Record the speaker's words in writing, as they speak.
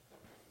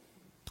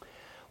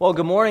Well,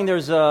 good morning.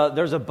 There's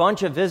a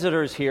bunch of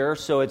visitors here,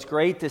 so it's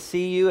great to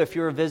see you. If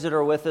you're a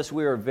visitor with us,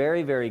 we are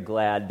very, very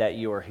glad that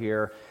you are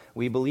here.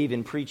 We believe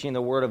in preaching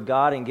the Word of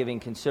God and giving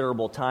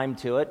considerable time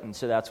to it, and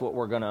so that's what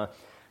we're gonna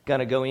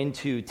go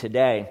into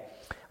today.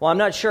 Well, I'm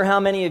not sure how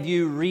many of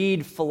you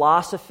read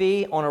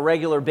philosophy on a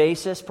regular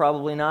basis.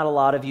 Probably not a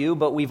lot of you,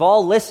 but we've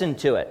all listened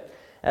to it,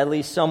 at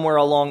least somewhere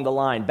along the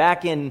line.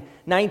 Back in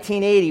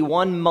 1980,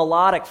 one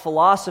melodic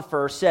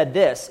philosopher said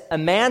this: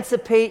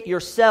 "Emancipate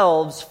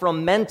yourselves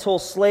from mental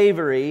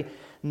slavery.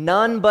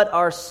 None but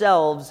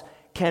ourselves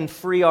can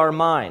free our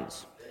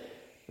minds."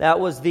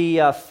 That was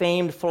the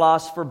famed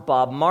philosopher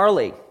Bob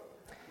Marley.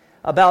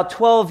 About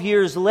 12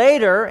 years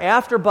later,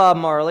 after Bob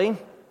Marley,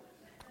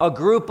 a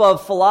group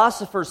of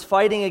philosophers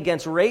fighting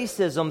against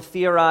racism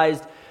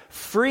theorized,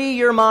 "Free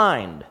your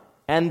mind,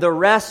 and the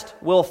rest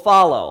will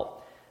follow."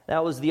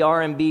 That was the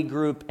R&B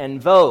group En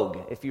Vogue,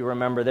 if you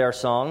remember their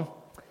song.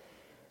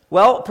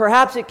 Well,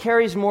 perhaps it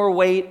carries more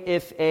weight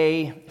if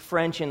a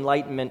French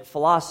Enlightenment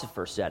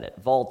philosopher said it.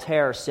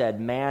 Voltaire said,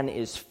 "Man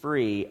is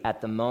free at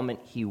the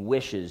moment he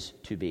wishes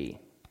to be."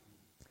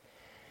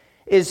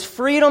 Is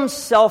freedom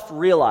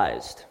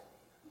self-realized?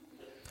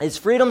 Is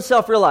freedom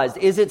self-realized?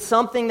 Is it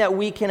something that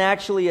we can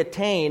actually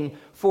attain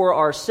for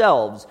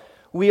ourselves?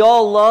 We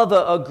all love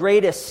a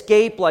great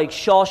escape like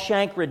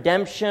Shawshank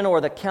Redemption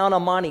or the Count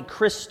of Monte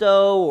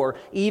Cristo or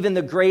even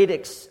the Great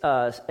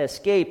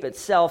Escape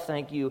itself.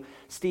 Thank you,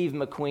 Steve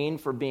McQueen,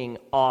 for being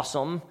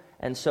awesome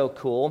and so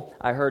cool.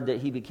 I heard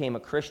that he became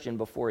a Christian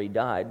before he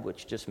died,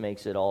 which just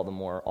makes it all the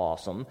more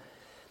awesome.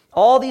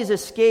 All these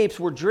escapes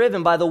were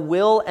driven by the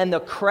will and the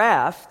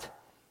craft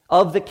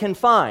of the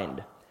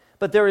confined.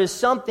 But there is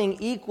something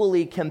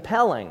equally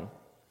compelling,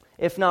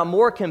 if not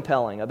more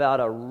compelling,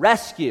 about a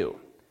rescue.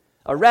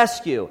 A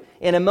rescue.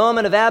 In a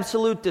moment of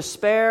absolute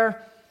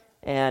despair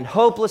and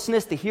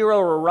hopelessness, the hero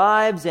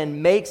arrives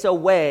and makes a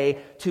way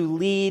to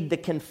lead the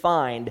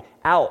confined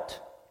out.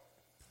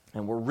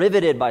 And we're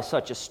riveted by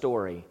such a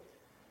story.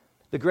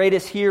 The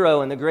greatest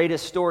hero and the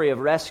greatest story of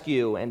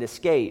rescue and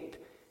escape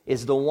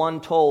is the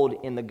one told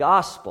in the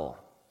gospel.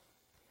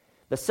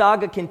 The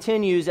saga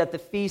continues at the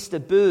Feast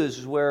of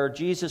Booths, where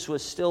Jesus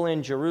was still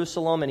in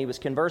Jerusalem and he was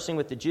conversing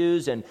with the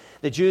Jews, and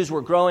the Jews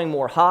were growing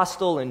more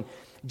hostile, and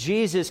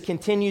Jesus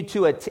continued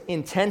to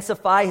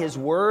intensify his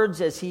words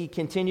as he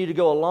continued to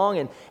go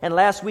along. And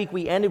last week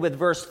we ended with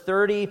verse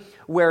 30,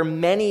 where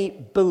many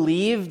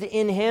believed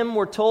in him,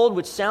 we're told,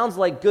 which sounds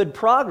like good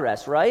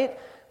progress, right?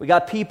 We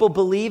got people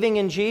believing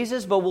in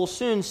Jesus, but we'll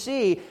soon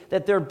see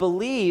that their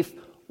belief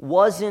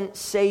wasn't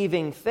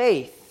saving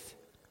faith.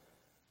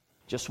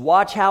 Just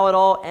watch how it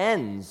all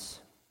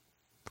ends.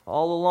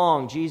 All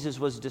along, Jesus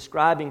was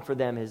describing for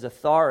them his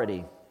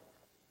authority,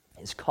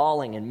 his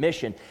calling and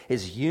mission,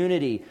 his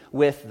unity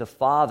with the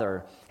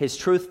Father, his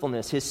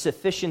truthfulness, his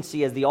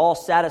sufficiency as the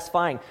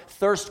all-satisfying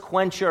thirst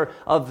quencher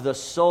of the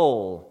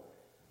soul,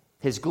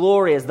 his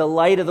glory as the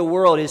light of the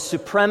world, his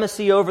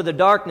supremacy over the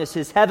darkness,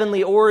 his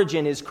heavenly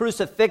origin, his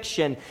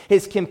crucifixion,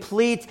 his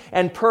complete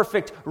and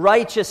perfect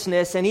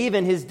righteousness, and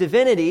even his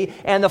divinity,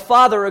 and the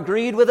Father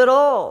agreed with it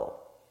all.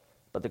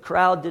 But the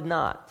crowd did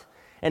not.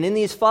 And in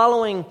these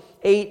following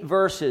 8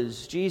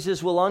 verses,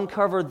 Jesus will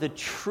uncover the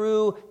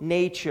true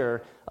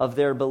nature of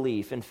their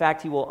belief. In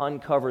fact, he will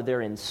uncover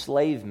their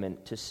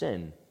enslavement to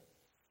sin.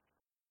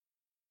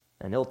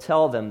 And he'll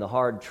tell them the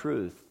hard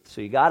truth. So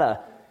you gotta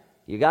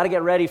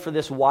get ready for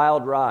this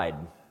wild ride.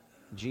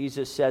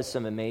 Jesus says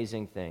some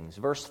amazing things.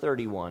 Verse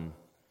 31.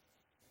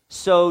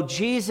 So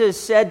Jesus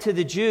said to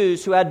the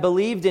Jews who had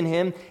believed in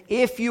him,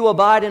 "If you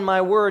abide in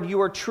my word, you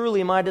are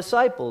truly my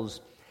disciples."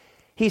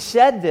 He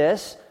said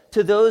this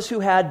to those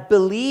who had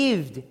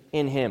believed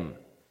in him.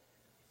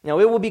 Now,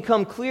 it will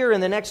become clear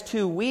in the next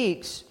 2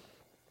 weeks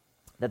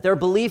that their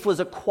belief was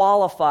a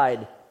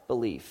qualified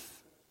belief.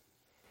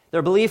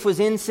 Their belief was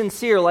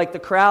insincere, like the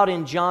crowd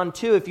in John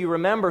 2, if you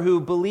remember, who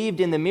believed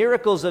in the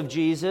miracles of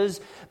Jesus,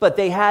 but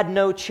they had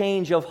no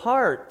change of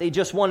heart. They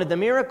just wanted the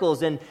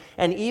miracles. And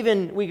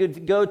even we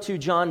could go to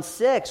John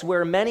 6,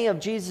 where many of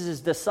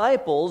Jesus'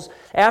 disciples,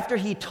 after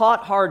he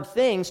taught hard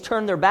things,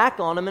 turned their back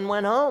on him and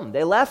went home.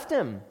 They left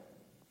him.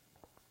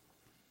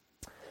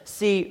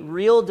 See,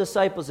 real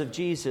disciples of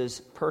Jesus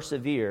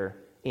persevere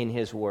in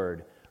his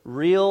word.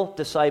 Real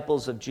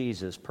disciples of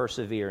Jesus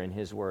persevere in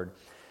his word.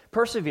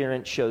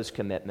 Perseverance shows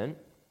commitment.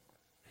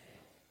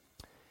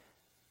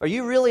 Are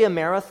you really a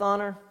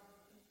marathoner?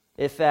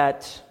 If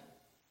at,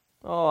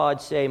 I'd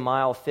say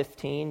mile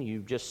 15, you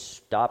just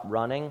stop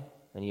running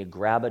and you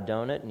grab a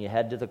donut and you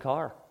head to the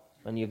car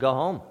and you go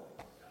home.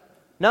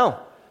 No.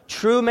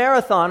 True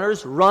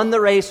marathoners run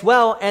the race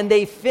well and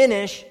they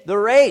finish the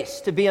race.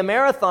 To be a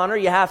marathoner,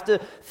 you have to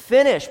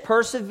finish.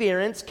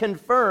 Perseverance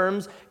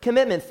confirms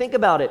commitment. Think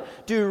about it.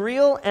 Do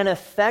real and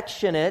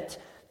affectionate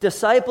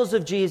disciples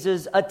of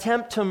Jesus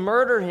attempt to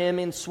murder him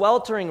in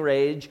sweltering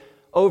rage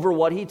over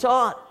what he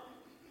taught?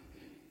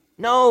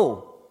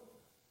 No,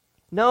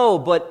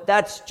 but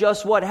that's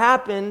just what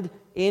happened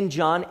in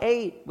John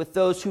 8 with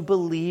those who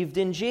believed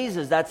in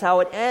Jesus. That's how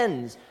it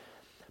ends.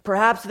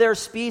 Perhaps their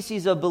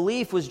species of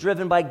belief was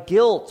driven by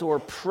guilt or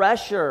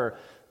pressure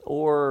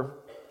or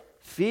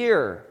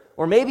fear,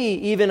 or maybe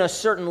even a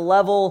certain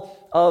level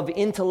of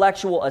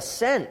intellectual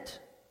assent,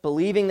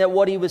 believing that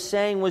what he was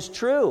saying was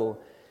true.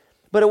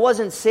 But it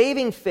wasn't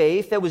saving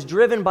faith that was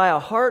driven by a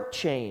heart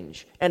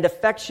change and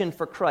affection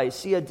for Christ.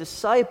 See, a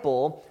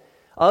disciple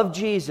of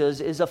Jesus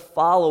is a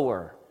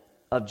follower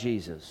of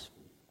Jesus,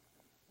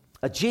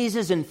 a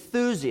Jesus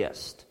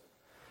enthusiast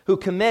who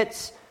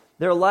commits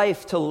their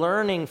life to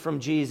learning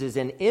from Jesus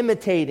and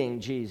imitating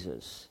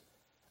Jesus.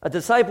 A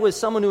disciple is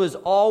someone who is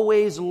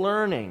always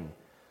learning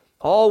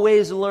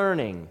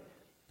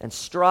and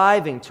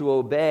striving to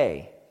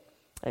obey.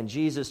 And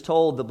Jesus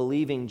told the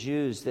believing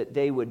Jews that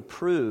they would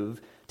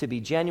prove to be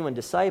genuine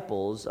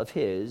disciples of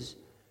His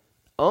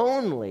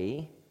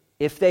only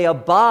if they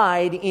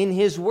abide in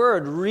His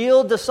Word.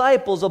 Real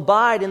disciples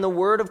abide in the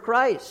Word of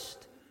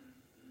Christ.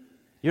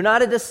 You're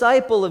not a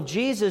disciple of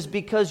Jesus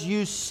because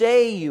you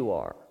say you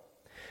are.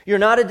 You're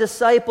not a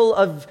disciple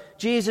of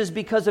Jesus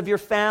because of your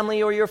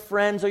family or your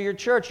friends or your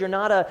church. You're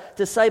not a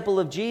disciple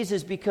of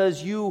Jesus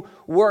because you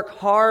work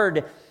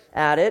hard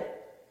at it.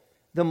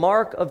 The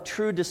mark of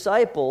true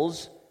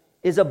disciples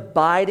is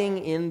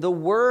abiding in the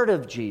Word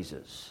of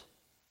Jesus.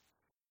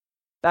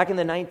 Back in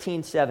the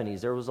 1970s,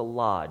 there was a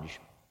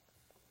lodge,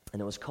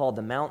 and it was called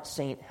the Mount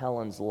St.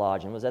 Helens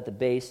Lodge, and it was at the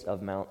base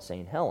of Mount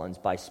St. Helens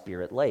by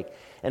Spirit Lake.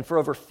 And for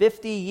over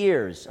 50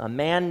 years, a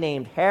man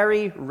named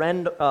Harry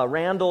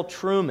Randall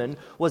Truman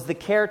was the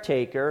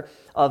caretaker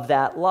of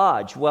that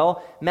lodge.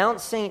 Well,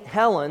 Mount St.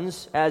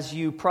 Helens, as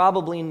you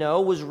probably know,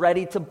 was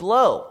ready to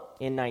blow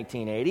in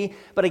 1980,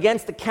 but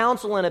against the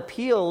counsel and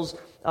appeals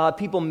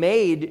people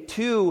made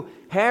to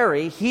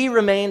Harry, he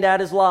remained at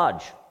his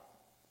lodge.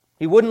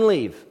 He wouldn't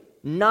leave.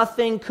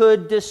 Nothing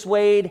could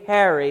dissuade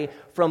Harry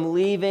from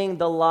leaving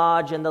the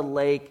lodge and the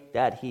lake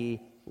that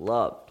he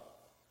loved.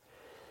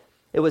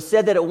 It was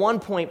said that at one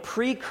point,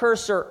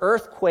 precursor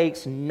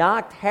earthquakes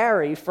knocked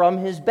Harry from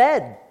his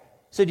bed.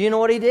 So do you know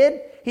what he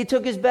did? He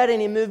took his bed and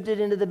he moved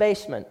it into the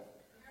basement.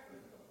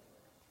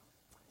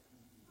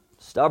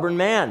 Stubborn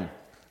man.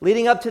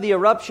 Leading up to the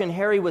eruption,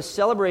 Harry was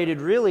celebrated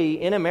really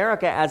in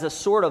America as a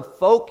sort of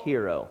folk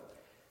hero,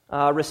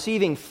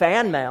 receiving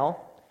fan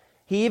mail.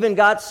 He even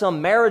got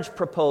some marriage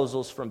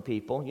proposals from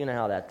people. You know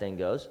how that thing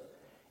goes.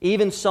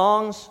 Even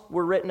songs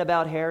were written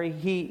about Harry.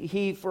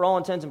 He, for all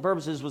intents and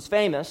purposes, was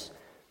famous.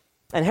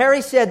 And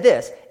Harry said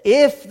this,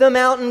 "If the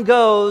mountain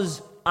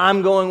goes,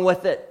 I'm going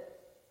with it."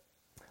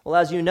 Well,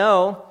 as you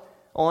know,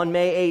 on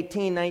May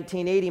 18,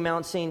 1980,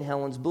 Mount St.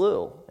 Helens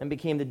blew and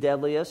became the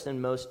deadliest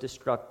and most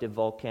destructive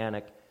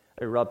volcanic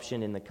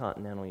eruption in the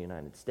continental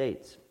United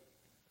States.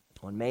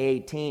 On May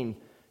 18,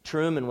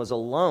 Truman was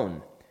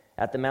alone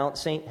at the Mount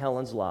St.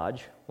 Helens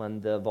Lodge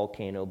when the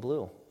volcano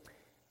blew.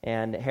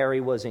 And Harry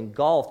was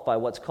engulfed by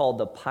what's called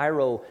the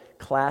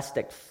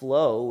pyroclastic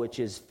flow, which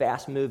is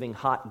fast-moving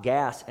hot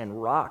gas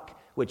and rock,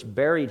 which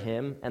buried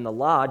him and the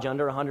lodge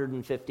under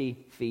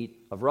 150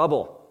 feet of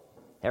rubble.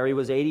 Harry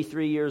was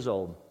 83 years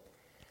old.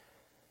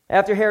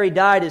 After Harry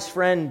died, his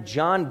friend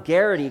John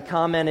Garrity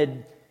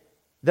commented,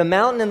 "The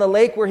mountain and the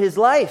lake were his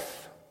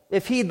life.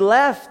 If he'd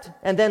left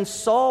and then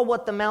saw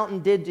what the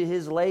mountain did to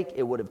his lake,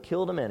 it would have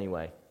killed him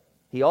anyway.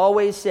 He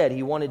always said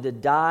he wanted to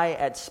die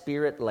at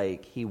Spirit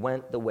Lake. He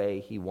went the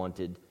way he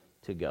wanted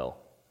to go."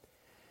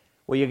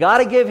 Well, you got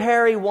to give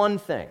Harry one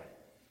thing.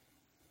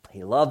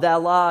 He loved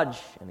that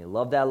lodge and he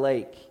loved that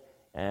lake,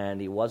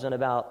 and he wasn't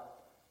about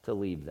to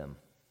leave them.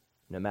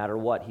 No matter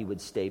what, he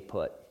would stay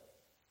put.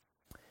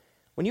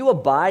 When you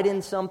abide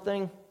in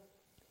something,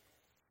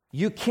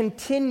 you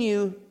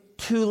continue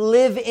to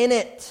live in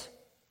it.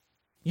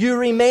 You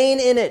remain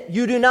in it.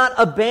 You do not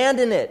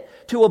abandon it.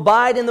 To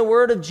abide in the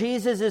Word of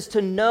Jesus is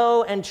to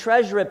know and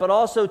treasure it, but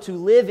also to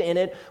live in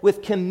it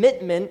with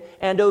commitment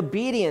and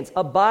obedience.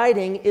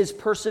 Abiding is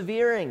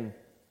persevering.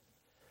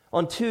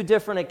 On two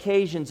different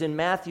occasions in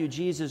Matthew,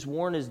 Jesus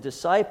warned his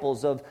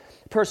disciples of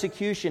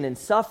persecution and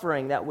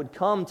suffering that would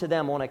come to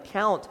them on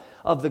account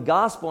of the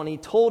gospel. And he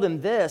told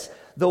him this,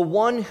 "The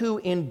one who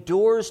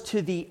endures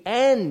to the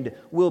end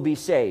will be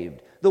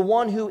saved." The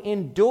one who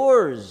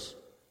endures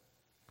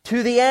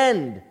to the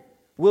end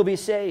will be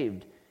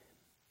saved.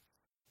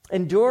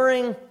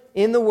 Enduring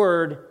in the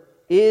Word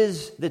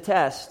is the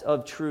test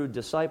of true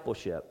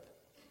discipleship.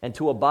 And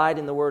to abide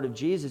in the Word of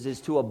Jesus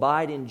is to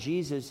abide in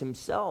Jesus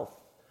Himself.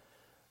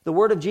 The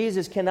Word of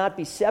Jesus cannot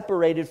be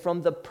separated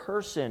from the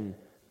person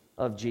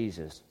of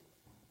Jesus.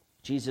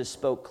 Jesus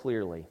spoke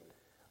clearly,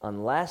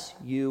 "Unless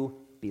you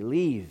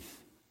believe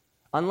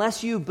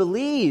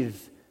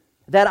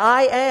that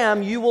I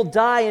am, you will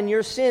die in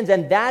your sins."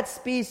 And that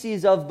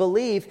species of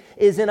belief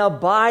is an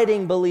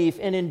abiding belief,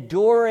 an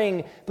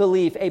enduring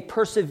belief, a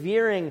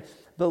persevering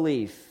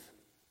belief.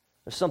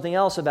 There's something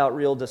else about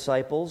real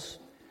disciples.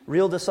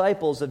 Real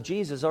disciples of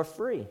Jesus are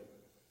free.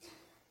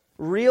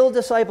 Real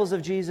disciples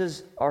of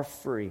Jesus are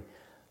free,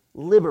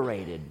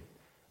 liberated,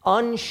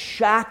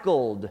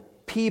 unshackled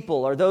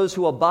people are those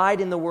who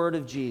abide in the Word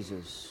of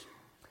Jesus.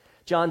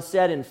 John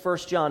said in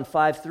 1 John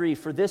 5:3,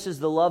 "For this is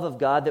the love of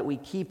God, that we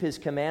keep His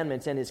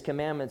commandments, and His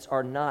commandments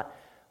are not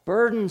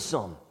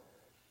burdensome."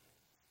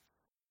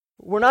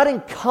 We're not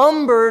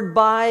encumbered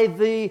by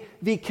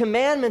the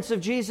commandments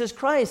of Jesus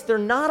Christ. They're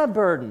not a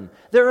burden.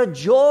 They're a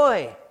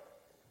joy.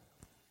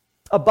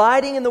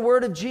 Abiding in the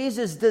Word of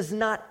Jesus does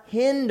not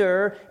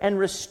hinder and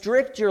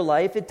restrict your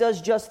life. It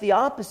does just the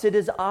opposite.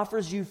 It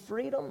offers you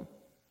freedom.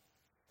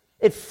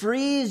 It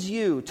frees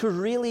you to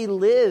really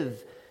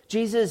live.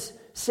 Jesus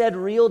said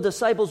real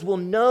disciples will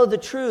know the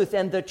truth,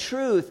 and the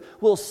truth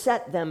will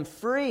set them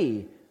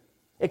free.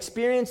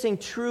 Experiencing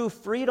true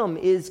freedom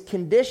is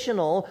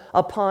conditional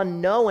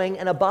upon knowing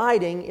and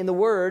abiding in the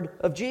Word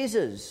of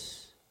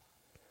Jesus.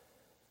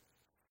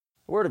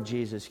 The Word of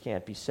Jesus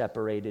can't be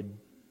separated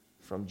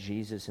from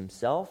Jesus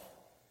Himself.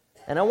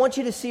 And I want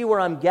you to see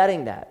where I'm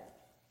getting that.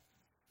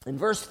 In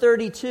verse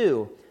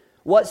 32,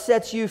 what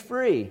sets you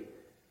free?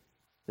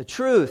 The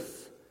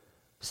truth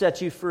sets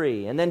you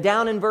free. And then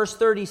down in verse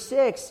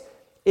 36,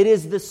 it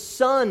is the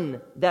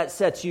Son that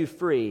sets you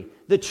free.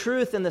 The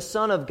truth and the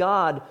Son of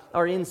God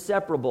are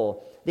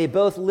inseparable. They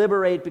both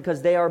liberate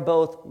because they are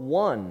both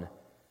one.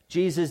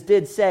 Jesus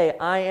did say,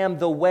 "I am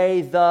the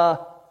way,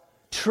 the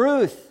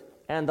truth,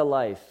 and the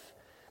life."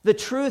 The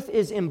truth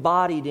is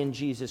embodied in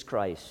Jesus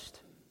Christ.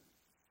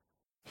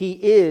 He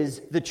is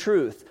the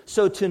truth.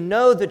 So to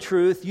know the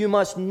truth, you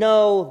must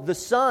know the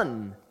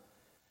Son.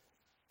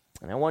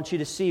 And I want you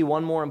to see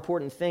one more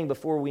important thing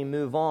before we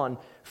move on.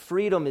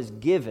 Freedom is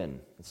given.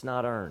 It's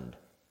not earned.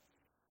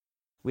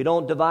 We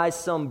don't devise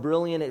some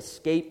brilliant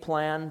escape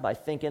plan by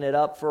thinking it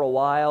up for a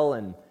while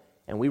and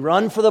we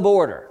run for the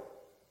border.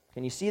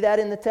 Can you see that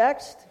in the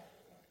text?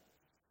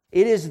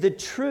 It is the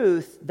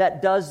truth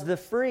that does the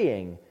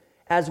freeing.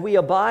 As we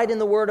abide in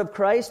the Word of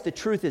Christ, the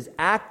truth is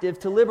active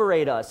to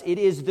liberate us. It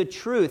is the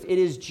truth. It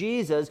is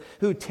Jesus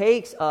who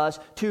takes us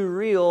to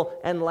real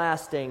and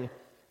lasting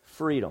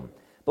freedom.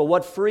 But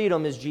what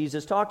freedom is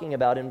Jesus talking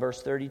about in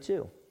verse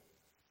 32?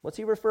 What's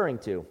He referring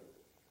to?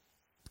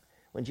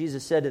 When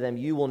Jesus said to them,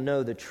 "You will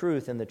know the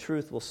truth, and the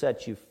truth will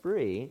set you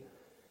free,"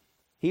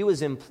 He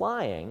was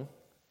implying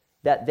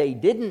that they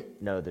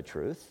didn't know the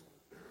truth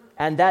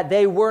and that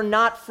they were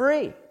not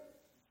free.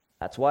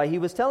 That's why He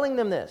was telling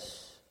them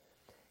this.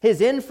 His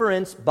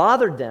inference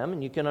bothered them,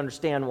 and you can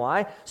understand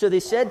why. So they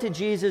said to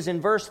Jesus in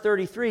verse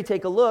 33,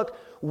 take a look,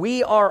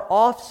 "We are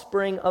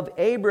offspring of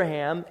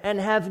Abraham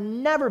and have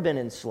never been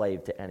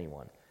enslaved to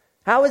anyone.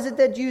 How is it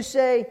that you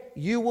say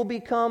you will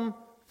become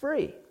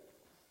free?"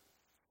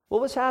 What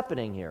was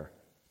happening here?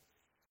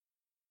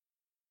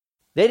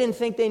 They didn't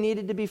think they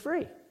needed to be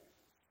free.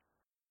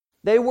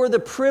 They were the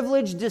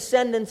privileged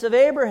descendants of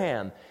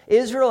Abraham.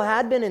 Israel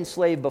had been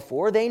enslaved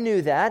before. They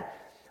knew that.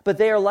 But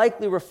they are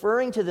likely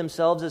referring to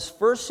themselves as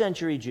first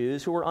century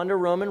Jews who were under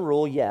Roman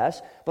rule,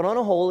 yes, but on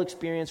a whole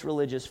experienced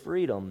religious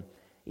freedom,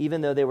 even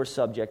though they were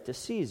subject to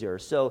Caesar.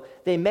 So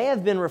they may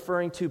have been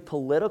referring to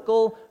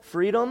political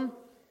freedom,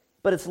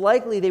 but it's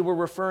likely they were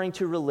referring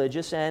to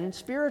religious and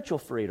spiritual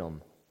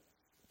freedom,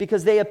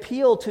 because they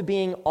appeal to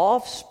being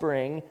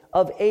offspring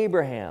of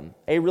Abraham,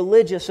 a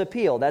religious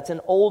appeal. That's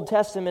an Old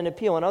Testament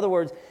appeal. In other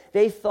words,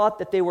 they thought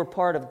that they were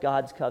part of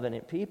God's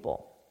covenant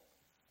people.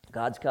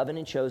 God's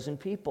covenant chosen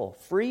people,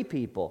 free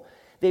people.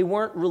 They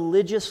weren't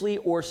religiously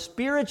or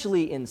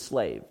spiritually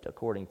enslaved,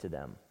 according to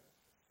them.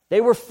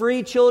 They were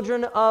free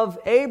children of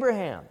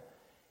Abraham.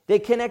 They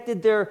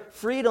connected their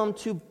freedom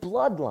to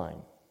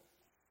bloodline.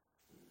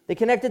 They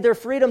connected their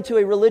freedom to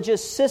a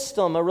religious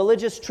system, a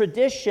religious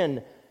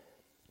tradition,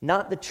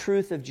 not the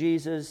truth of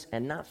Jesus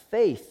and not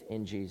faith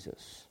in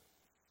Jesus.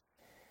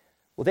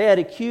 Well, they had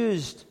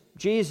accused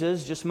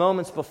Jesus just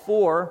moments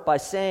before by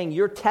saying,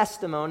 "Your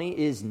testimony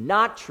is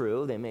not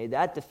true." They made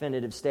that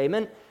definitive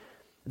statement.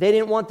 They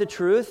didn't want the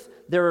truth.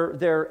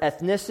 Their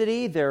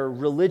ethnicity, their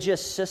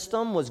religious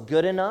system was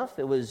good enough.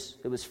 It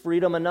was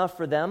freedom enough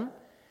for them.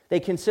 They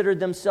considered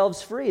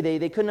themselves free.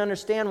 They couldn't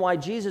understand why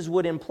Jesus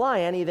would imply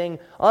anything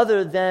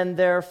other than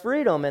their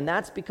freedom, and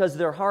that's because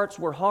their hearts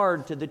were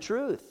hard to the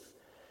truth.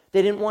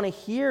 They didn't want to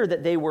hear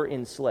that they were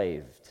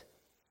enslaved.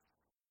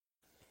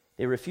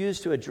 They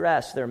refused to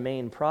address their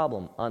main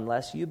problem.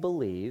 "Unless you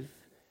believe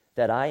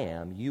that I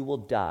am, you will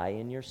die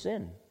in your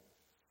sin."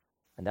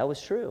 And that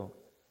was true.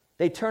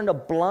 They turned a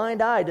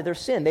blind eye to their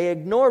sin. They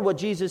ignored what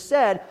Jesus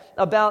said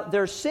about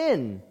their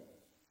sin,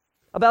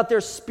 about their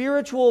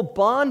spiritual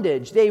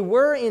bondage. They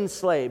were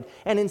enslaved.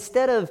 And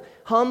instead of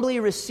humbly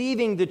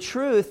receiving the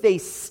truth, they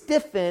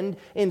stiffened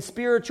in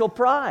spiritual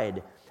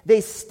pride.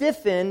 They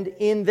stiffened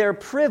in their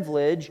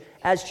privilege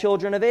as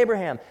children of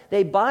Abraham.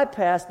 They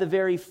bypassed the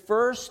very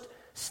first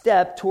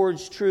step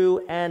towards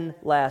true and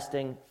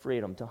lasting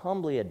freedom, to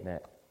humbly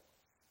admit,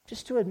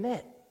 just to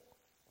admit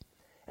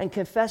and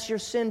confess your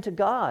sin to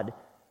God.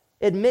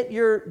 Admit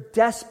your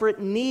desperate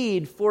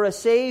need for a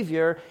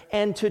Savior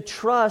and to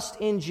trust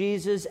in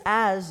Jesus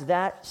as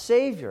that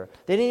Savior.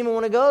 They didn't even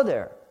want to go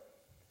there.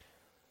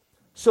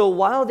 So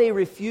while they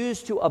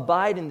refused to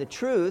abide in the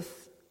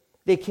truth,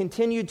 they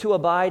continued to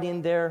abide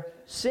in their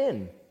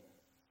sin.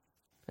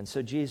 And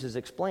so Jesus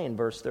explained,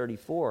 verse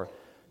 34,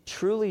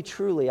 truly,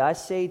 truly, I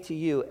say to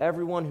you,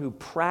 everyone who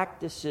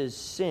practices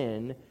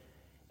sin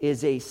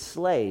is a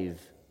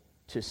slave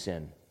to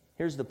sin.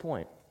 Here's the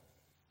point.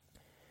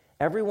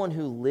 Everyone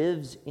who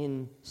lives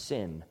in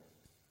sin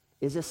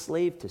is a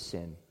slave to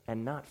sin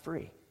and not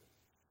free.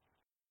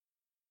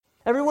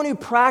 Everyone who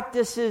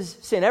practices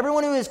sin,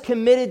 everyone who is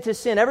committed to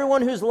sin,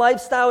 everyone whose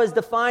lifestyle is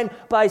defined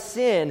by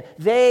sin,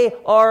 they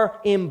are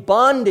in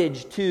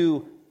bondage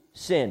to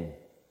sin.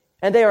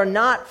 And they are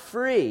not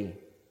free.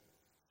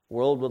 The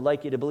world would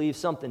like you to believe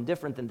something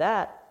different than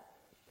that.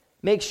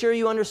 Make sure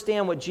you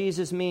understand what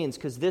Jesus means,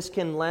 because this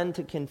can lend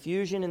to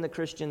confusion in the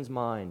Christian's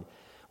mind.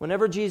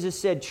 Whenever Jesus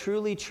said,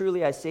 truly,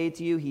 truly, I say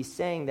to you, he's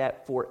saying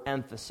that for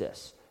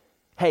emphasis.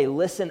 Hey,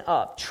 listen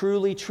up.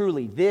 Truly,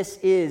 truly, this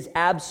is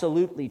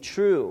absolutely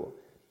true.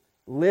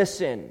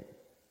 Listen.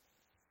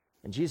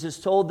 And Jesus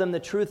told them the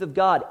truth of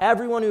God.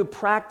 Everyone who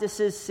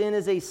practices sin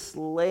is a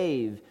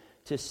slave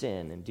to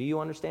sin. And do you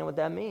understand what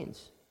that means?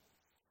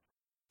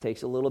 It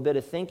takes a little bit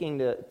of thinking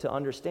to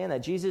understand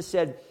that. Jesus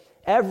said,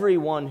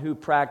 everyone who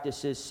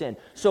practices sin.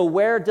 So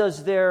where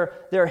does their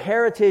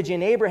heritage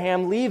in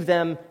Abraham leave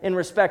them in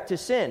respect to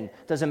sin?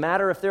 Doesn't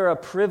matter if they're a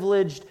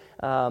privileged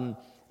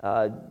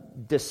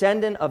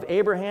descendant of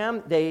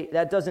Abraham.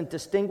 That doesn't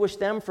distinguish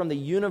them from the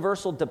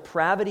universal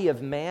depravity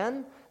of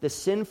man, the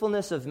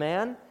sinfulness of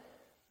man.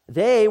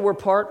 They were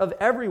part of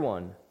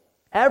everyone.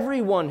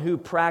 Everyone who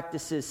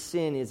practices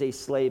sin is a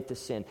slave to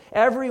sin.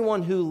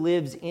 Everyone who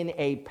lives in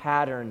a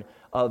pattern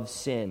of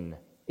sin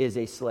is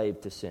a slave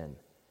to sin.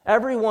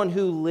 Everyone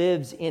who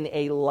lives in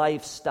a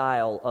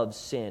lifestyle of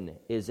sin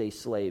is a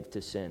slave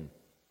to sin.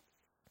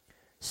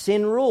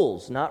 Sin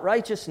rules, not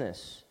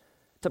righteousness.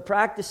 To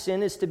practice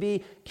sin is to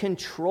be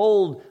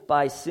controlled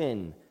by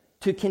sin,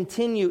 to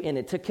continue in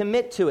it, to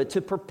commit to it,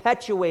 to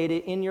perpetuate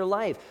it in your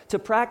life. To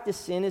practice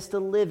sin is to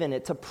live in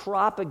it, to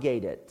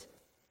propagate it.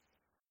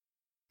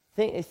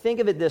 Think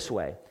of it this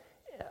way.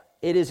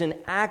 It is an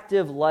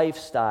active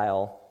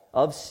lifestyle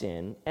of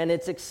sin, and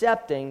it's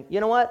accepting, you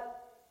know what?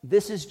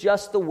 This is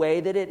just the way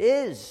that it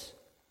is.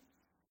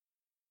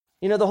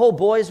 You know, the whole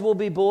boys will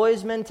be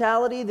boys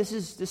mentality. This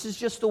is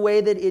just the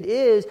way that it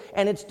is,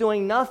 and it's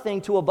doing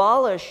nothing to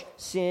abolish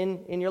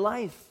sin in your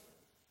life.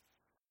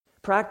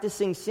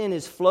 Practicing sin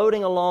is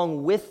floating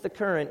along with the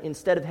current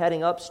instead of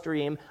heading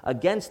upstream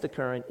against the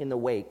current in the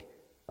wake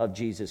of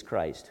Jesus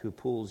Christ, who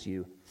pulls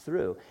you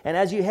through. And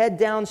as you head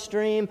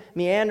downstream,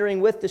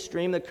 meandering with the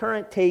stream, the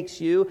current takes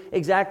you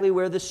exactly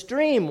where the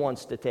stream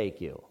wants to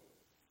take you.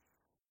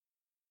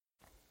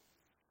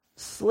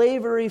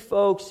 Slavery,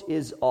 folks,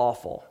 is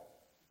awful.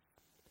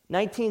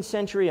 19th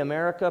century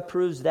America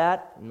proves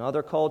that, and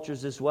other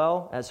cultures as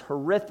well. As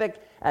horrific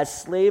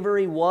as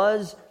slavery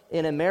was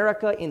in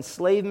America,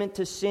 enslavement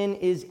to sin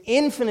is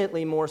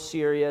infinitely more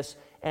serious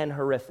and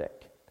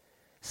horrific.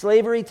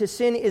 Slavery to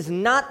sin is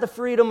not the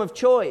freedom of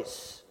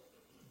choice.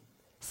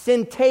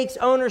 Sin takes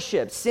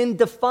ownership. Sin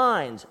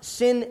defines.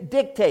 Sin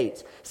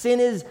dictates. Sin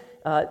is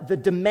the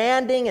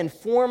demanding and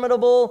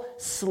formidable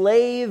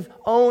slave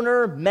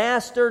owner,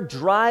 master,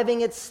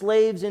 driving its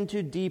slaves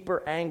into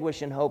deeper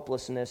anguish and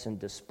hopelessness and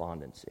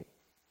despondency.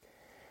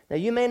 Now,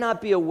 you may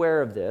not be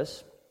aware of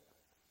this,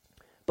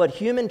 but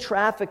human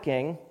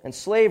trafficking and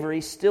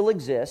slavery still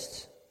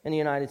exists in the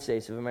United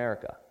States of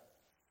America.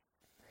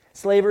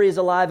 Slavery is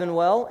alive and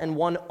well, and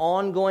one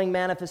ongoing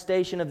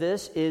manifestation of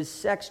this is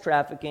sex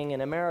trafficking in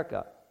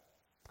America.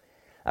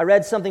 I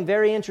read something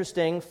very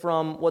interesting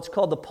from what's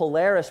called the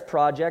Polaris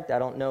Project. I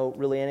don't know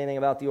really anything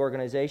about the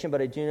organization, but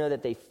I do know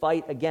that they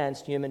fight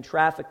against human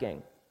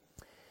trafficking.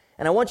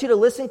 And I want you to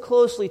listen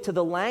closely to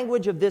the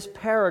language of this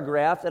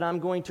paragraph that I'm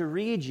going to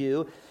read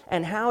you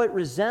and how it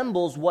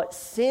resembles what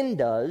sin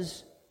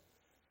does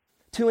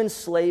to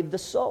enslave the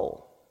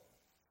soul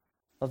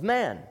of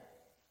man.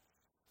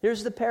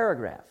 Here's the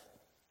paragraph.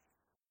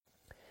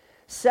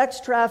 Sex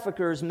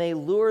traffickers may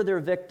lure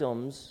their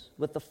victims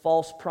with the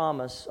false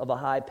promise of a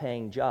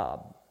high-paying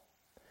job.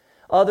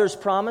 Others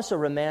promise a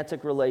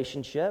romantic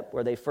relationship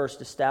where they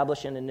first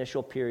establish an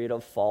initial period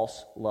of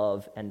false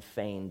love and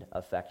feigned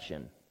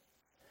affection.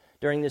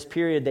 During this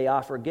period, they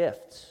offer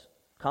gifts,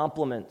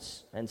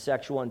 compliments, and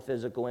sexual and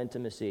physical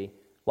intimacy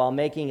while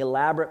making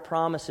elaborate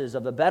promises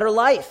of a better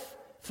life,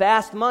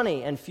 fast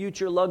money, and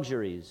future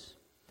luxuries.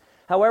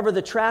 However,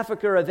 the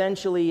trafficker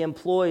eventually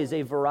employs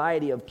a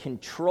variety of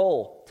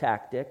control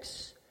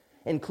tactics,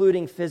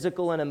 including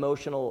physical and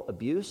emotional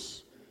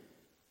abuse,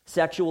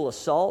 sexual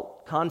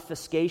assault,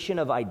 confiscation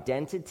of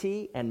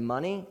identity and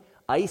money,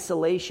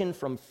 isolation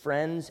from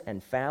friends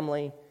and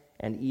family,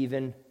 and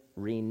even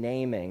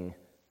renaming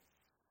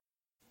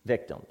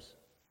victims.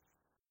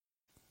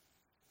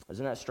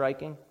 Isn't that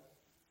striking?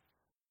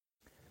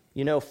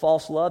 You know,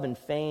 false love and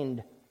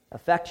feigned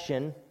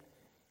affection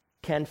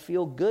can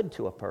feel good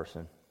to a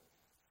person.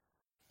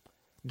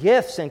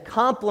 Gifts and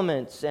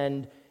compliments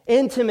and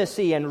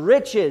intimacy and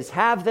riches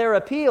have their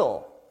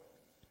appeal.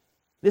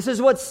 This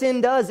is what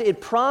sin does. It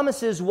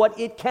promises what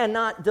it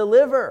cannot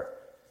deliver.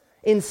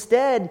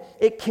 Instead,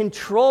 it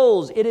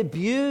controls, it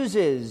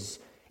abuses,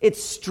 It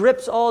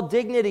strips all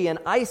dignity and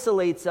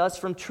isolates us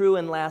from true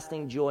and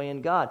lasting joy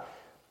in God.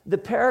 The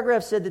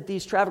paragraph said that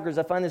these traffickers,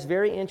 I find this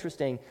very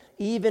interesting,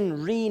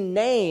 even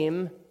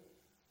rename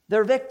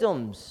their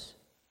victims.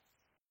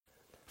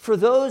 For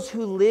those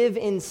who live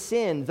in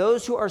sin,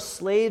 those who are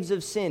slaves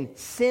of sin,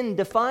 sin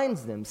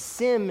defines them.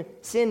 Sin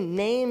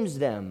names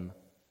them.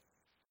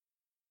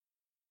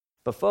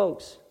 But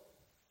folks,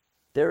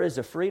 there is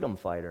a freedom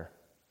fighter.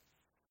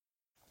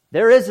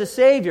 There is a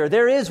Savior.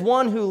 There is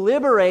one who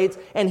liberates,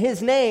 and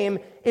his name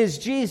is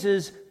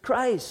Jesus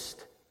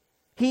Christ.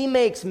 He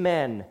makes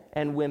men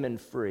and women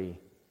free.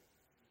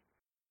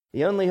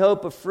 The only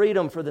hope of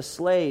freedom for the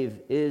slave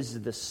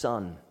is the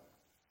Son.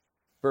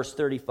 Verse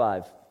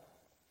 35.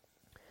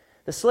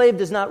 The slave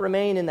does not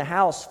remain in the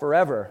house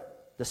forever.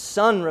 The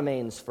Son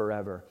remains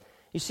forever.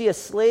 You see, a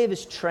slave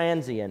is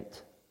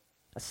transient.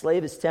 A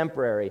slave is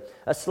temporary.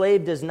 A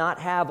slave does not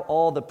have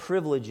all the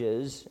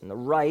privileges and the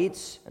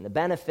rights and the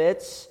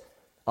benefits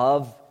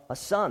of a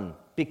son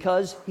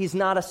because he's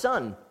not a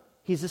son.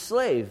 He's a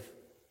slave.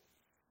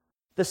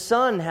 The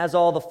son has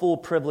all the full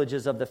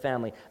privileges of the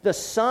family. The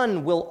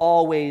son will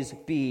always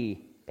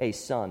be a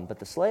son, but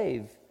the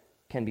slave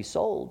can be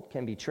sold,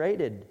 can be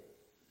traded.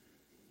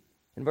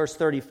 In verse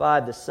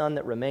 35, the Son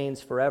that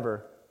remains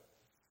forever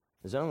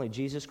is only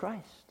Jesus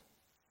Christ.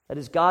 That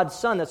is God's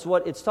Son. That's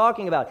what it's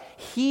talking about.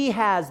 He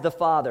has the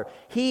Father.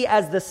 He,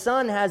 as the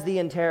Son, has the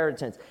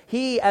inheritance.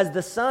 He, as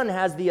the Son,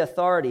 has the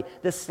authority.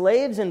 The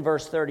slaves in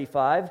verse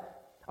 35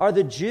 are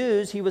the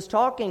Jews he was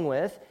talking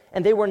with,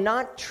 and they were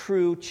not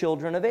true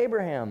children of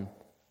Abraham,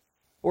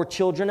 or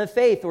children of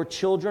faith, or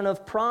children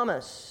of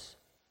promise.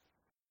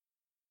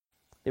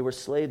 They were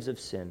slaves of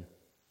sin.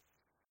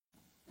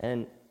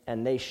 And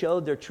they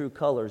showed their true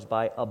colors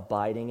by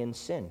abiding in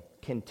sin,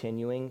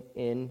 continuing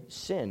in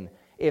sin.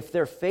 If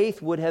their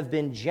faith would have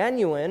been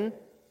genuine,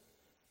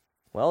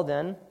 well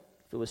then,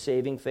 if it was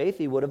saving faith,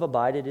 he would have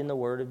abided in the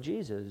word of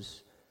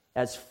Jesus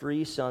as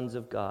free sons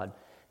of God.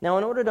 Now,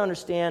 in order to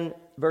understand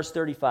verse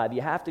 35,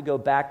 you have to go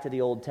back to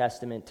the Old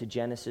Testament, to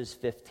Genesis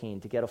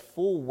 15, to get a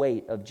full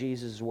weight of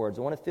Jesus' words.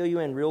 I want to fill you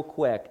in real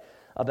quick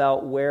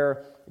about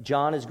where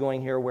John is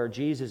going here, where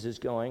Jesus is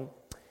going.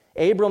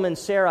 Abram and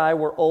Sarai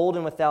were old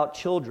and without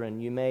children.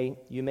 You may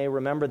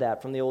remember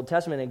that from the Old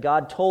Testament. And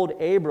God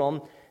told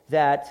Abram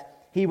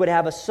that he would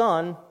have a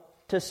son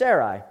to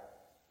Sarai.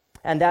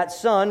 And that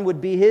son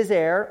would be his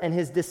heir, and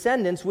his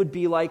descendants would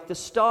be like the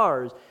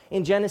stars.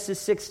 In Genesis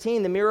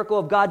 16, the miracle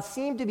of God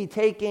seemed to be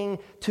taking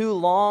too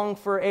long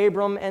for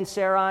Abram and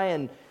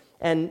Sarai.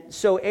 And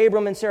so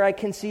Abram and Sarai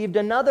conceived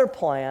another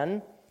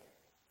plan.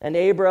 And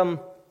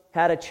Abram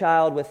had a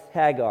child with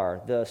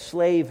Hagar, the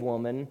slave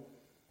woman,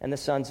 and the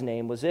son's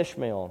name was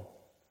Ishmael.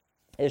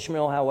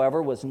 Ishmael,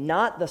 however, was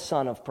not the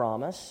son of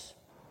promise.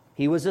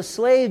 He was a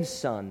slave's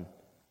son.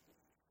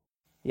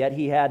 Yet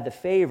he had the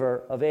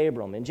favor of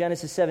Abram. In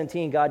Genesis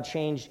 17, God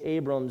changed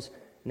Abram's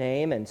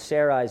name and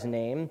Sarai's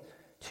name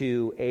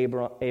to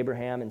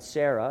Abraham and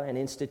Sarah and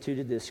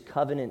instituted this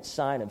covenant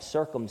sign of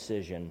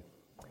circumcision.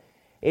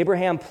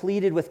 Abraham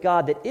pleaded with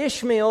God that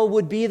Ishmael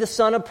would be the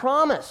son of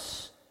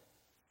promise.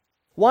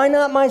 Why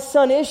not my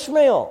son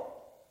Ishmael?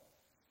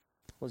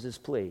 Was his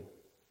plea.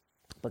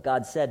 But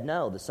God said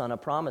no, the son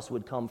of promise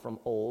would come from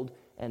old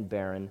and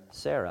barren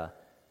Sarah.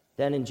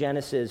 Then in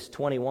Genesis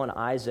 21,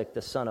 Isaac,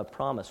 the son of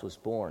promise, was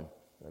born.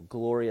 A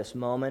glorious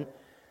moment.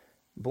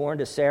 Born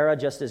to Sarah,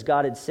 just as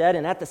God had said.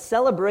 And at the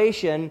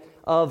celebration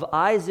of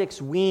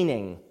Isaac's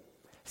weaning,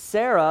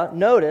 Sarah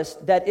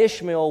noticed that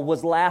Ishmael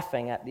was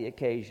laughing at the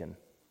occasion.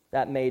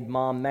 That made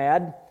Mom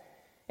mad.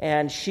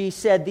 And she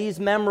said these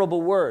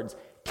memorable words,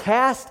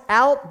 "Cast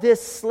out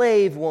this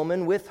slave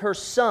woman with her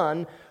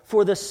son,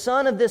 for the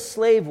son of this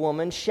slave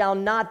woman shall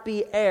not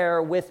be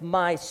heir with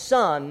my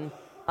son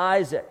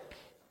Isaac."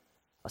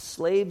 A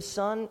slave's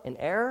son, an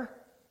heir?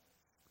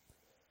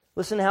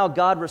 Listen to how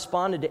God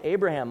responded to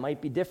Abraham. Might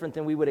be different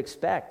than we would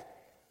expect.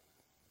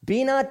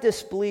 "Be not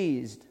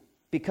displeased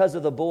because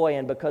of the boy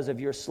and because of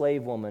your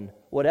slave woman.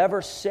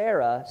 Whatever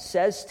Sarah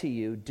says to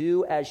you,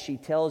 do as she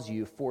tells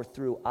you, for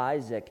through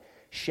Isaac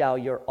shall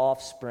your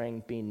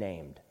offspring be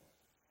named."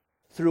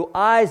 Through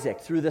Isaac,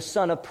 through the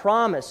son of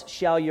promise,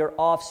 shall your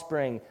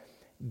offspring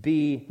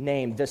be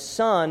named. The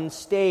son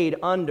stayed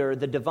under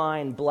the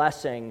divine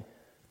blessing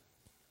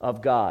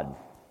of God,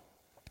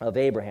 of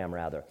Abraham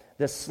rather.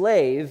 The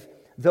slave,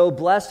 though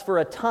blessed for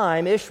a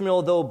time,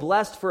 Ishmael, though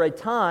blessed for a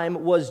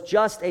time, was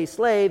just a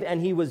slave,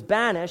 and he was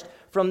banished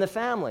from the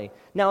family.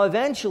 Now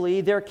eventually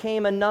there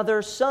came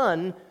another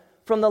son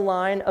from the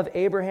line of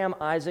Abraham,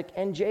 Isaac,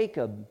 and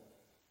Jacob,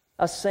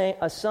 a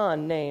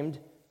son named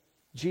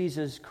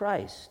Jesus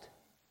Christ.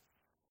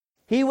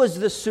 He was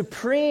the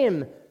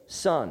supreme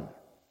son.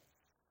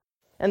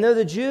 And though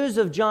the Jews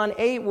of John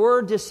 8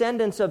 were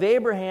descendants of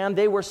Abraham,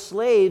 they were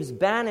slaves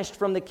banished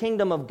from the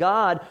kingdom of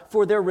God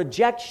for their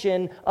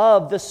rejection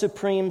of the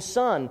supreme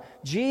Son.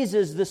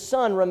 Jesus, the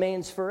Son,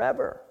 remains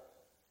forever.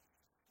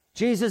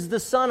 Jesus, the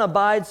Son,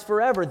 abides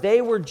forever.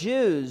 They were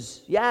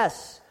Jews,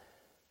 yes,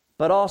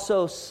 but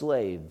also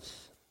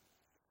slaves.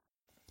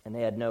 And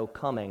they had no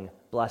coming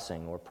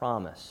blessing or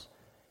promise.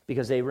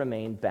 because they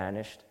remained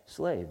banished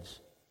slaves.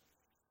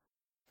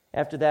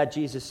 After that,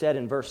 Jesus said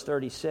in verse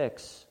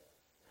 36,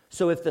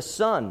 So if the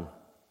Son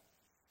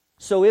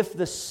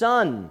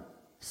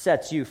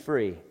sets you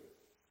free,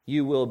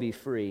 you will be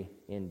free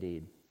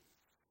indeed.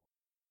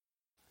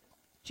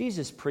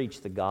 Jesus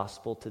preached the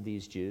gospel to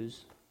these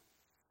Jews.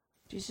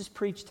 Jesus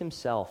preached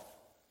himself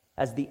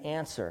as the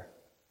answer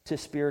to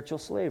spiritual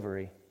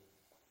slavery.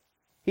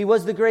 He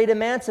was the great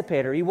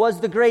emancipator. He was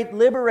the great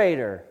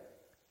liberator.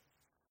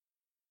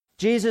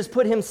 Jesus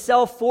put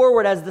himself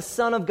forward as the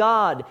Son of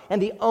God and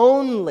the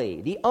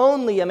only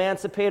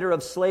emancipator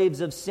of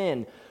slaves of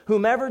sin.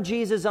 Whomever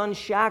Jesus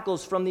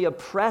unshackles from the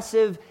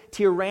oppressive,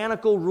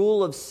 tyrannical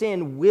rule of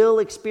sin will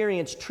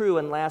experience true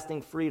and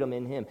lasting freedom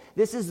in him.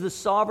 This is the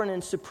sovereign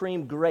and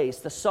supreme grace,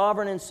 the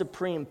sovereign and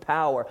supreme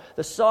power,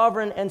 the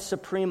sovereign and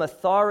supreme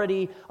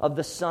authority of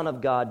the Son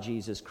of God,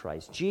 Jesus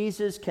Christ.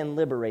 Jesus can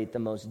liberate the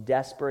most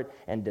desperate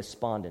and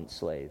despondent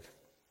slave.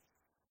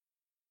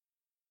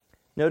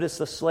 Notice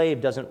the slave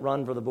doesn't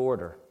run for the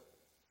border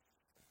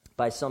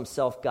by some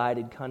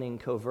self-guided, cunning,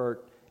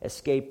 covert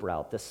escape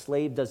route. The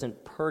slave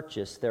doesn't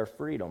purchase their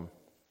freedom.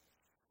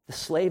 The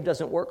slave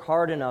doesn't work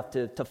hard enough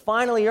to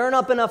finally earn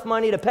up enough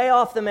money to pay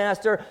off the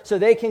master so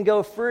they can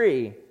go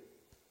free.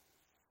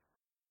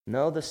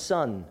 No, the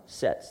Son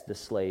sets the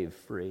slave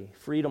free.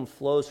 Freedom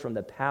flows from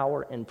the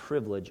power and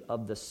privilege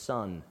of the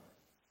Son.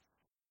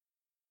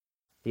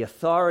 The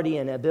authority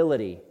and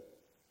ability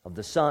of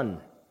the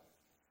Son.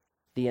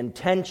 The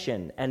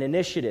intention and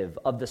initiative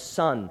of the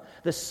Son.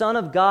 The Son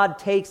of God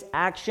takes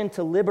action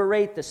to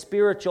liberate the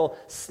spiritual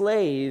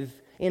slave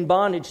in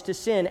bondage to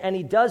sin, and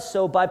he does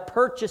so by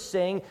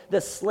purchasing the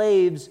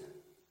slave's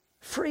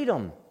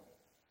freedom.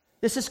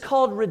 This is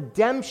called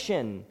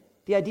redemption.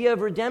 The idea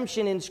of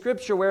redemption in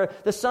Scripture, where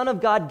the Son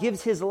of God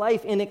gives his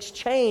life in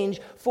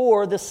exchange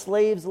for the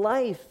slave's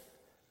life.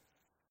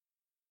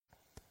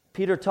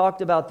 Peter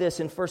talked about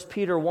this in 1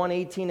 Peter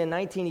 1:18 and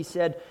 19. He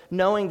said,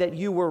 knowing that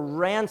you were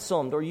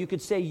ransomed, or you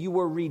could say you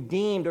were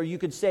redeemed, or you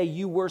could say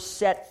you were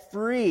set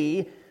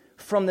free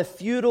from the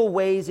futile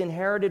ways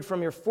inherited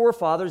from your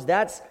forefathers.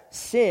 That's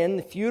sin,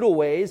 the futile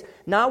ways,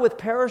 not with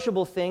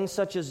perishable things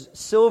such as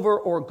silver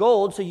or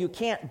gold, so you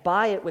can't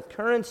buy it with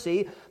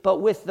currency, but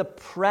with the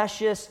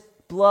precious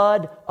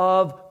blood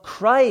of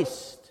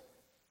Christ,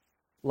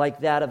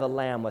 like that of a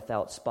lamb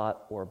without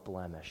spot or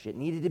blemish. It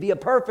needed to be a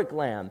perfect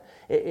lamb.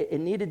 It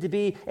needed to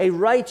be a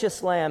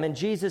righteous lamb. And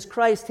Jesus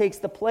Christ takes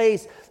the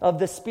place of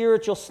the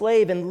spiritual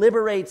slave and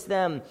liberates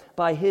them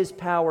by his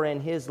power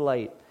and his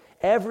light.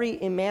 Every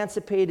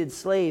emancipated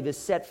slave is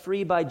set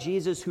free by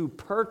Jesus, who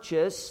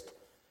purchased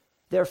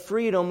their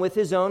freedom with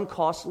his own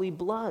costly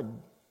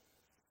blood.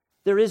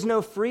 There is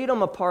no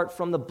freedom apart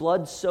from the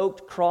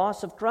blood-soaked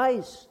cross of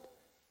Christ.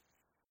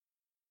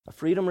 A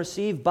freedom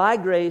received by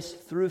grace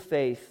through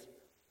faith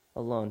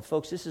alone.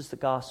 Folks, this is the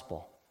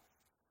gospel.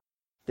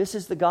 This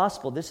is the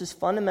gospel. This is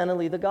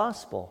fundamentally the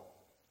gospel.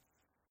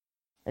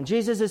 And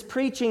Jesus is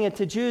preaching it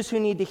to Jews who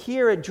need to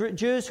hear it,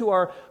 Jews who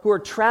are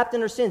trapped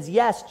in their sins.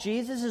 Yes,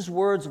 Jesus'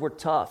 words were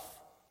tough,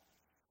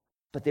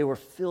 but they were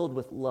filled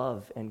with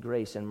love and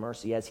grace and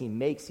mercy as he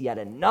makes yet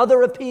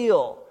another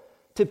appeal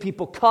to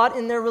people caught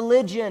in their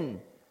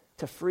religion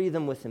to free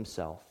them with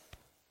himself.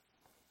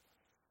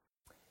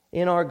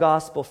 In our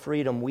gospel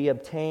freedom, we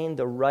obtain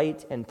the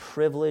right and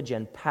privilege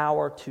and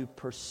power to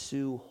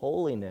pursue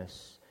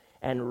holiness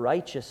and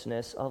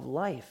righteousness of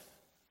life.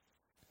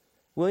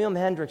 William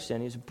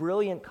Hendrickson, he's a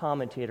brilliant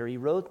commentator, he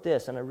wrote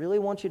this, and I really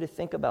want you to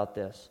think about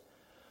this.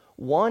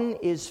 One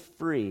is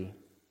free,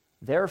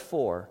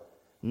 therefore,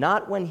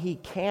 not when he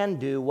can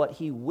do what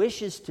he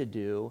wishes to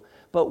do,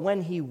 but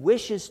when he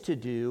wishes to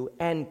do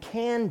and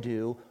can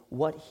do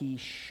what he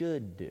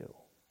should do.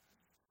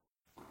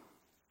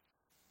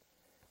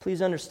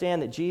 Please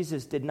understand that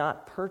Jesus did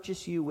not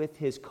purchase you with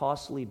his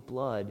costly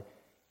blood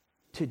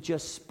to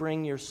just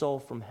spring your soul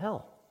from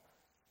hell.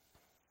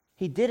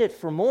 He did it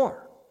for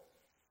more.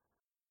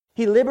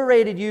 He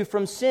liberated you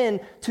from sin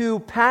to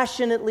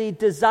passionately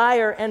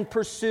desire and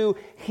pursue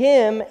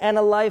him and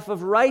a life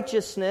of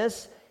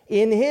righteousness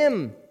in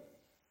him.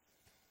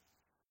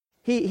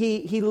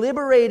 He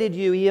liberated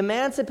you, he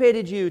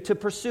emancipated you to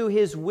pursue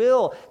his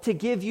will, to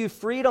give you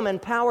freedom and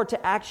power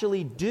to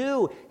actually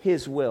do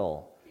his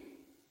will.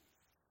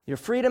 Your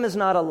freedom is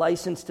not a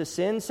license to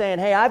sin, saying,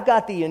 hey, I've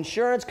got the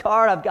insurance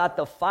card, I've got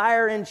the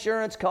fire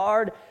insurance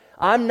card,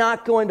 I'm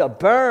not going to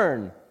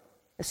burn.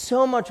 It's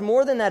so much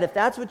more than that. If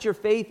that's what your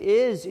faith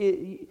is,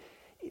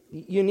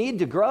 you need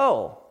to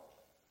grow.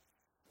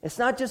 It's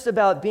not just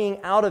about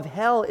being out of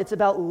hell, it's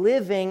about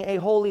living a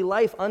holy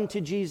life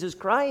unto Jesus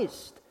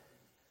Christ.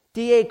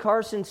 D.A.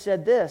 Carson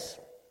said this,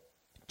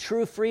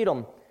 true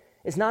freedom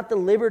is not the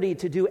liberty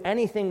to do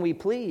anything we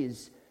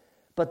please,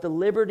 but the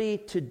liberty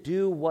to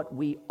do what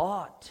we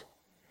ought.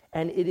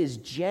 And it is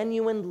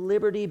genuine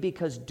liberty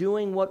because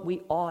doing what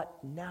we ought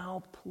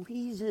now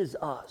pleases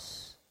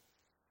us.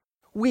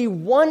 We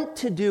want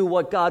to do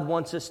what God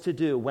wants us to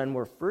do when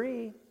we're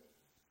free.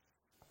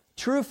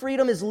 True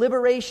freedom is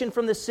liberation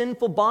from the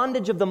sinful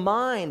bondage of the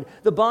mind,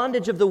 the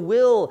bondage of the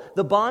will,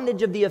 the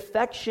bondage of the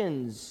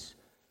affections.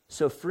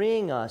 So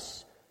freeing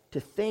us to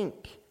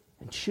think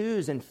and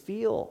choose and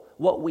feel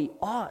what we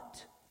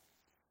ought.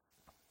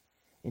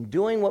 In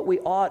doing what we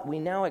ought, we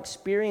now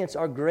experience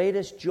our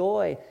greatest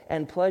joy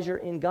and pleasure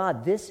in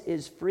God. This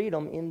is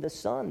freedom in the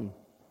Son.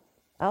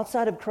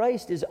 Outside of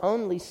Christ is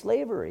only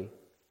slavery.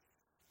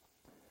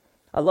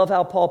 I love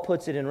how Paul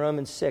puts it in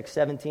Romans 6,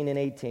 17 and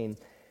 18.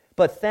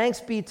 But thanks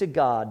be to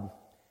God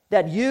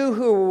that you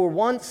who were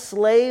once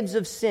slaves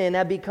of sin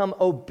have become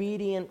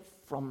obedient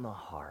from the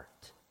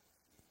heart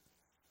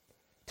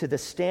to the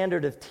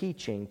standard of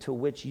teaching to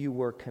which you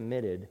were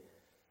committed,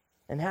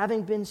 and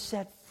having been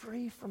set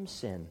free from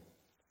sin,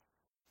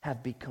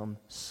 have become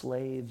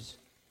slaves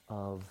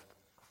of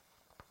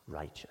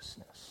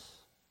righteousness.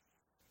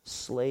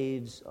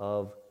 Slaves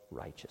of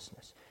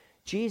righteousness.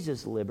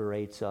 Jesus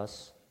liberates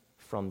us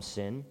from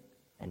sin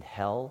and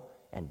hell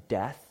and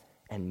death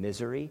and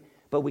misery,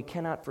 but we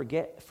cannot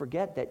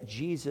forget that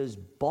Jesus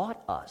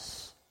bought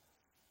us.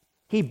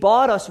 He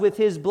bought us with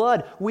his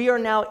blood. We are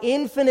now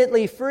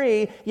infinitely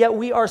free, yet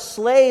we are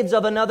slaves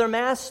of another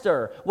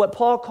master, what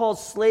Paul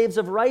calls slaves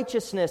of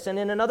righteousness, and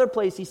in another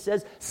place he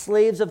says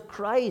slaves of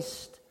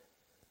Christ.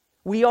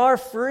 We are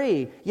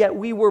free, yet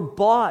we were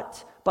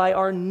bought by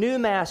our new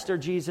master,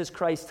 Jesus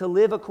Christ, to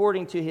live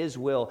according to his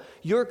will.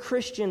 Your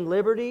Christian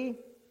liberty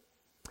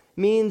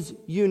means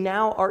you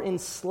now are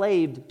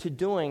enslaved to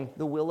doing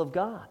the will of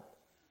God,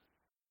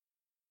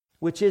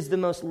 which is the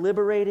most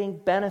liberating,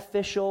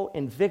 beneficial,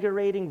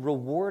 invigorating,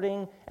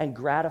 rewarding, and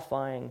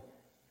gratifying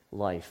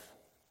life.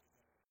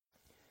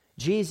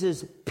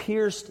 Jesus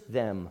pierced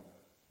them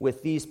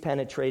with these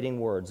penetrating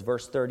words.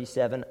 Verse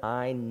 37,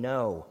 I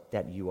know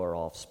that you are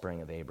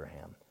offspring of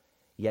Abraham,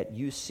 yet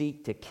you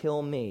seek to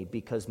kill me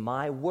because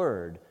my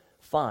word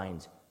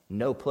finds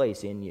no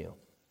place in you.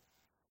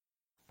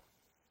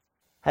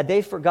 Had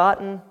they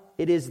forgotten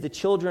it is the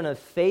children of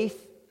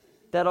faith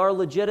that are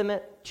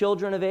legitimate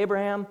children of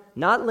Abraham?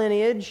 Not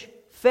lineage,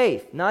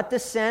 faith. Not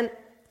descent,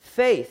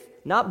 faith.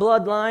 Not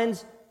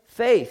bloodlines,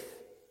 faith.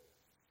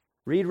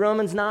 Read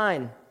Romans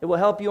 9. It will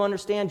help you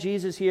understand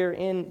Jesus here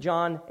in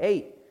John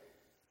 8.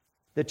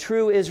 The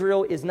true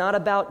Israel is not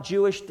about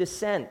Jewish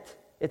descent.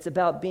 It's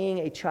about being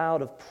a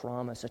child of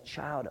promise, a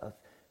child of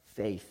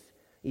faith.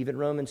 Even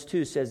Romans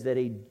 2 says that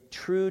a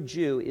true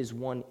Jew is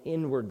one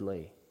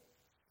inwardly.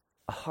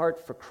 A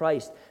heart for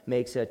Christ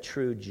makes a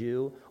true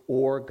Jew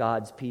or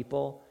God's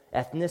people.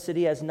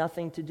 Ethnicity has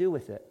nothing to do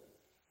with it.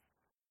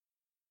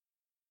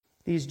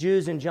 These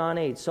Jews in John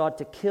 8 sought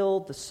to kill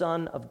the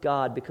Son of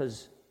God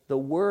because the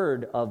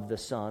word of the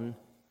Son,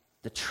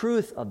 the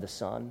truth of the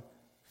Son,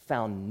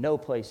 found no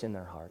place in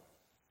their heart.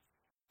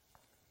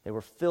 They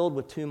were filled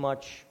with too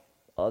much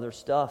other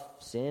stuff,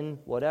 sin,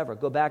 whatever.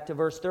 Go back to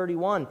verse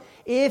 31.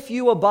 If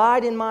you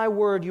abide in my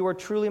word, you are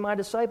truly my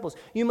disciples.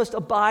 You must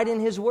abide in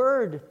his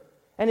word,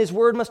 and his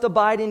word must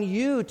abide in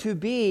you to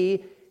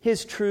be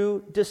his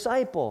true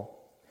disciple.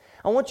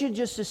 I want you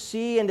just to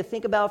see and to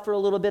think about for a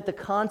little bit the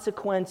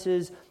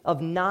consequences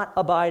of not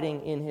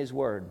abiding in his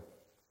word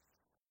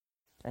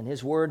and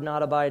his word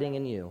not abiding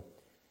in you.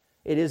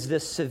 It is the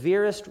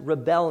severest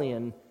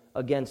rebellion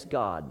against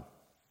God.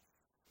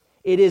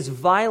 It is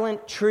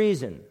violent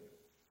treason.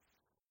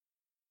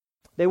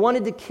 They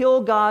wanted to kill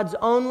God's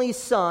only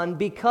Son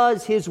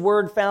because his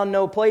word found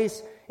no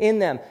place in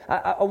them.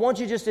 I want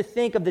you just to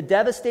think of the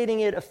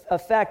devastating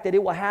effect that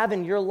it will have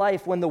in your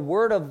life when the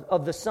word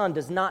of the Son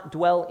does not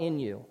dwell in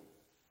you.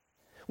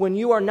 When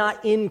you are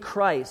not in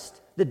Christ,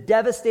 the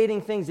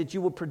devastating things that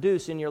you will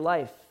produce in your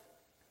life.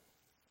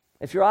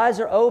 If your eyes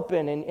are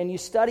open and you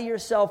study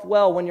yourself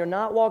well, when you're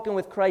not walking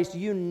with Christ,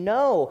 you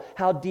know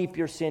how deep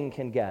your sin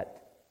can get.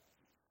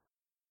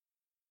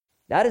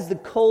 That is the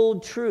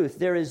cold truth.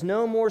 There is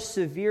no more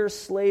severe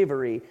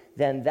slavery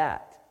than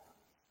that.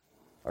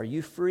 Are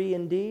you free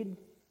indeed?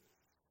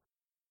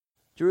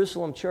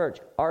 Jerusalem Church,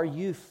 are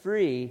you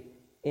free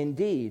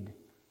indeed?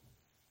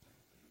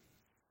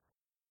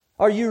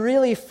 Are you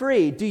really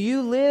free? Do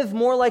you live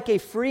more like a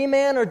free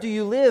man or do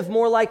you live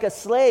more like a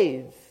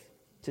slave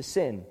to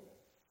sin?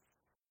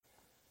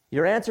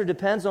 Your answer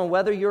depends on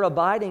whether you're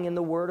abiding in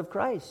the word of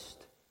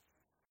Christ.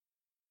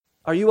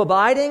 Are you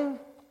abiding,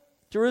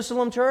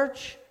 Jerusalem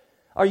Church?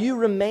 Are you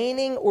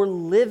remaining or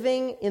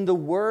living in the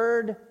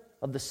word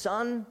of the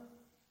Son?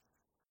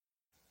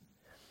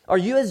 Are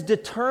you as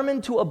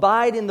determined to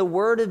abide in the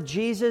word of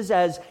Jesus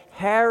as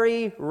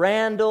Harry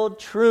Randall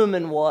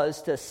Truman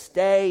was to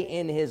stay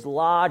in his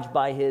lodge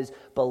by his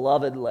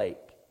beloved lake?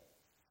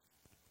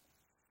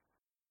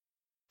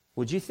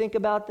 Would you think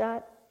about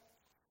that?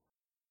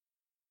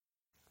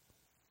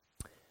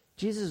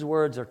 Jesus'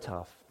 words are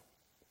tough.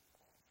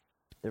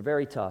 They're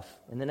very tough.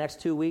 In the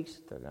next 2 weeks,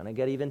 they're going to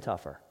get even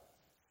tougher.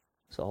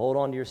 So hold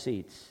on to your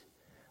seats.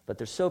 But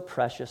they're so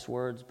precious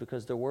words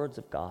because they're words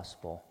of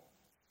gospel.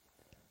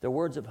 They're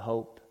words of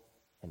hope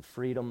and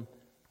freedom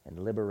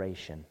and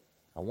liberation.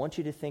 I want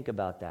you to think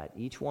about that,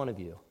 each one of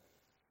you.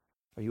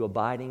 Are you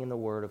abiding in the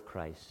word of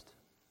Christ?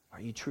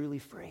 Are you truly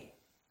free?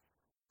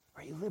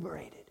 Are you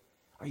liberated?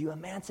 Are you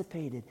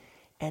emancipated?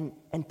 And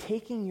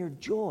taking your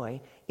joy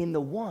in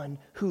the one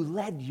who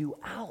led you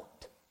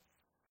out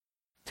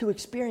to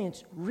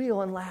experience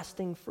real and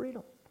lasting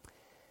freedom.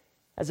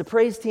 As the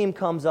praise team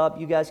comes up,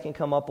 you guys can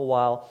come up a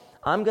while.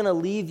 I'm going to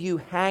leave you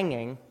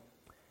hanging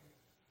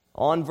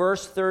on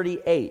verse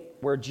 38,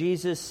 where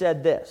Jesus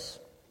said this,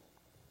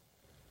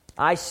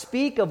 I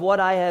speak of what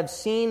I have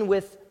seen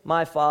with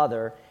my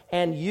Father,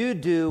 and you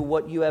do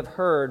what you have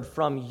heard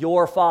from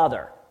your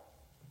father.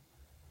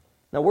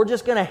 Now, we're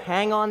just going to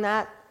hang on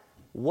that.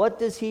 What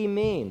does he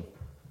mean?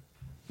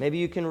 Maybe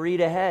you can read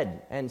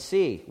ahead and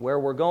see where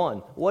we're going.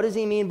 What does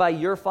he mean by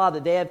your father?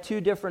 They have two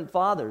different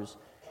fathers.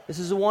 This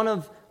is one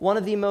of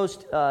the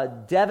most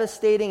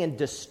devastating and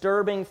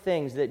disturbing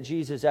things that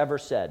Jesus ever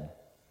said.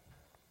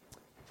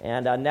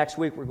 And next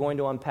week we're going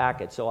to unpack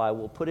it. So I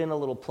will put in a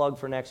little plug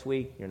for next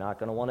week. You're not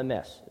going to want to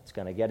miss. It's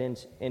going to get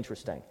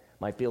interesting.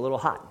 Might be a little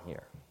hot in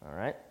here. All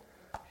right?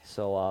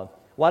 So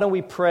why don't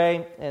we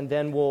pray, and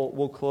then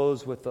we'll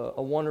close with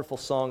a wonderful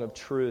song of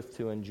truth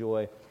to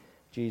enjoy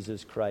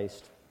Jesus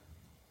Christ.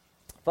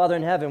 Father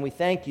in heaven, we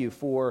thank you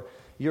for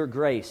your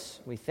grace.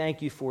 We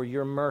thank you for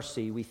your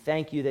mercy. We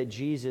thank you that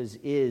Jesus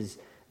is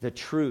the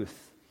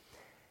truth.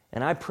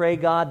 And I pray,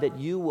 God, that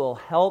you will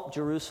help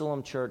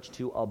Jerusalem Church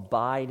to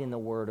abide in the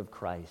word of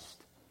Christ.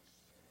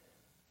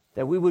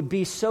 That we would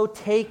be so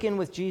taken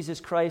with Jesus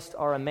Christ,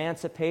 our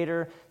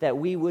emancipator, that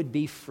we would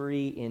be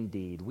free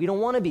indeed. We don't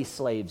want to be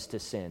slaves to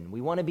sin.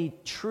 We want to be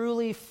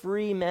truly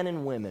free men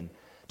and women,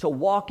 to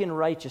walk in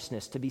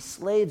righteousness, to be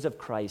slaves of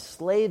Christ,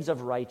 slaves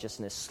of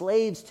righteousness,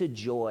 slaves to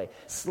joy,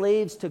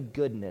 slaves to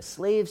goodness,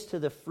 slaves to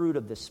the fruit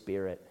of the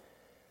Spirit.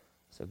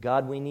 So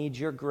God, we need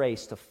your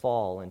grace to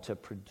fall and to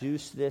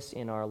produce this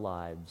in our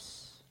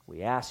lives.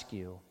 We ask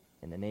you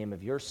in the name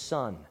of your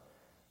Son,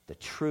 the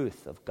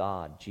truth of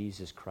God,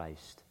 Jesus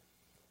Christ.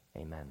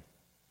 Amen.